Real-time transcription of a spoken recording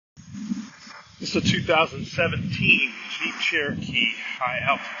This is a 2017 Jeep Cherokee, high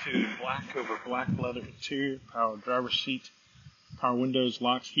altitude, black over black leather interior, power driver's seat, power windows,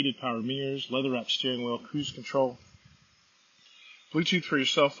 locks, heated power mirrors, leather wrapped steering wheel, cruise control, Bluetooth for your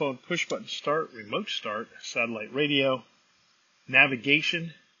cell phone, push button start, remote start, satellite radio,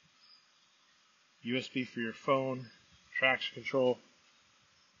 navigation, USB for your phone, traction control.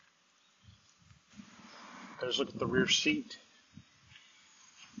 There's a look at the rear seat.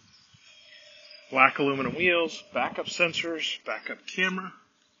 Black aluminum wheels, backup sensors, backup camera.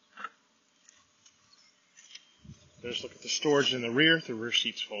 There's a look at the storage in the rear. The rear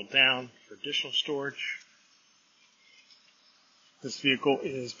seats fold down for additional storage. This vehicle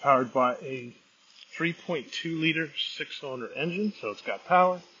is powered by a 3.2 liter 6-cylinder engine, so it's got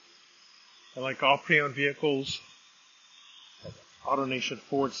power. And like all pre-owned vehicles, Autonation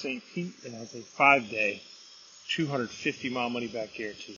Ford St. Pete, it has a 5-day, 250-mile money-back guarantee.